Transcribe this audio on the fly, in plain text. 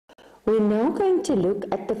We're now going to look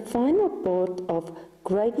at the final part of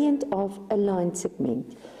gradient of a line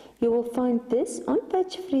segment. You will find this on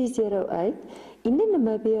page 308 in the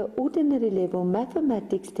Namibian Ordinary Level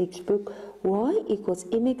Mathematics textbook, y equals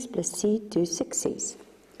mx plus c to success.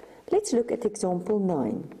 Let's look at example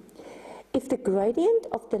 9. If the gradient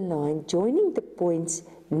of the line joining the points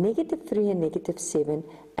 -3 and -7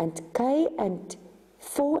 and k and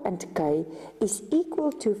 4 and k is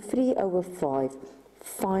equal to 3/5,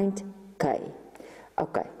 find k.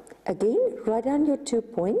 Okay, again, write down your 2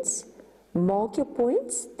 points, mark your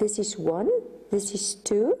points, this is 1, this is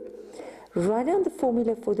 2, write down the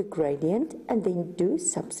formula for the gradient and then do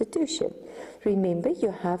substitution. Remember,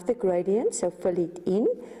 you have the gradient, so fill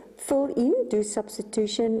in, do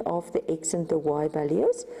substitution of the x and the y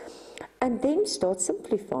values, and then start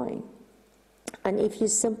simplifying. And if you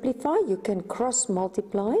simplify, you can cross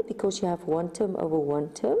multiply because you have one term over one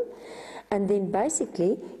term. And then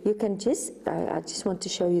basically, you can just, I just want to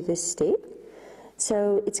show you this step.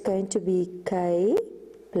 So it's going to be k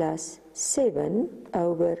plus 7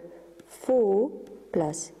 over 4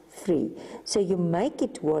 plus 3. So you make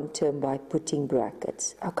it one term by putting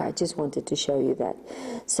brackets. Okay, I just wanted to show you that.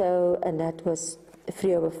 So, and that was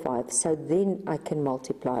 3/5. So then I can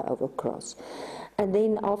multiply over cross. And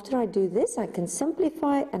then after I do this, I can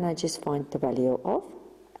simplify and I just find the value of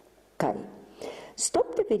k.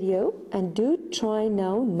 Stop the video and do try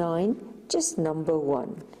now 9, just number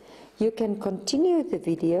 1. You can continue the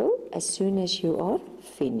video as soon as you are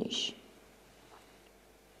finished.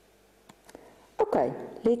 Okay,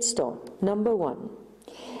 let's start. Number 1.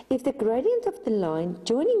 If the gradient of the line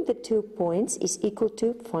joining the 2 points is equal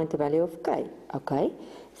to, find the value of k. Okay,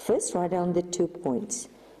 first write down the 2 points.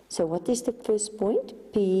 So what is the first point?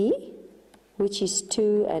 P, which is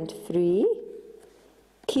 2 and 3,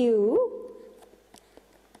 Q,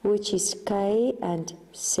 which is k and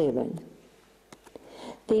 7.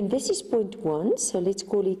 Then this is point 1, so let's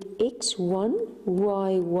call it x1,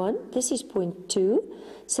 y1. This is point 2,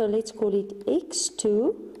 so let's call it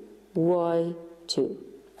x2, y2.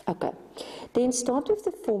 Okay, then start with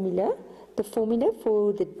the formula. The formula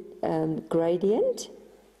for the gradient,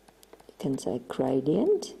 you can say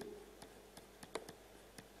gradient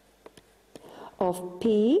of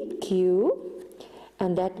p, q,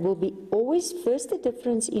 and that will be always first the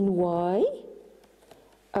difference in y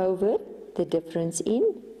over the difference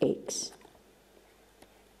in x.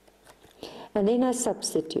 And then I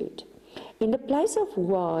substitute. In the place of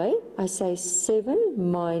y, I say 7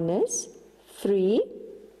 minus 3.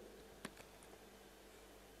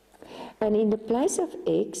 And in the place of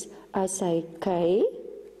x, I say k.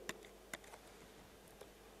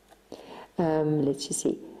 Let's just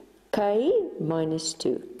see. K minus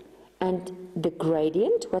 2. And the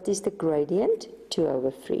gradient, what is the gradient?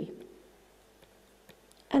 2/3.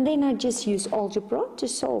 And then I just use algebra to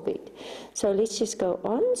solve it. So let's just go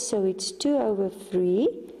on. So it's 2/3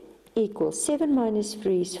 equals 7 minus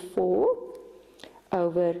 3 is 4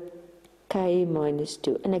 over k minus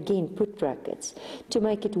 2. And again, put brackets. To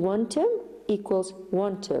make it one term equals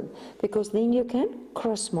one term, because then you can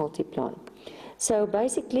cross multiply. So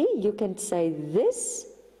basically, you can say this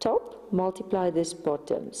top multiply this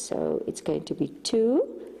bottom. So it's going to be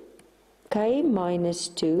 2k minus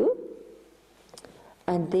 2.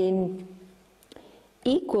 And then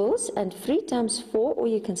equals, and 3 times 4, or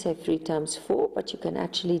you can say 3 times 4, but you can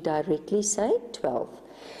actually directly say 12.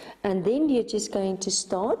 And then you're just going to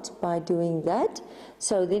start by doing that.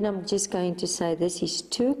 So then I'm just going to say this is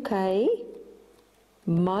 2k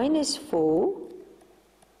minus 4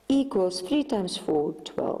 equals 3 times 4,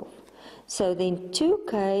 12. So then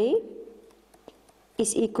 2k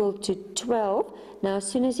is equal to 12. Now, as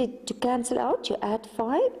soon as to cancel out, you add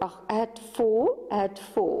 4,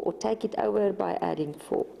 or take it over by adding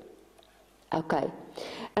 4. Okay,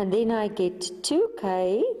 and then I get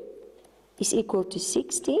 2k is equal to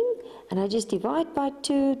 16, and I just divide by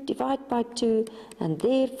 2, and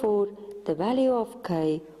therefore the value of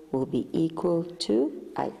k will be equal to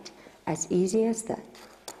 8. As easy as that.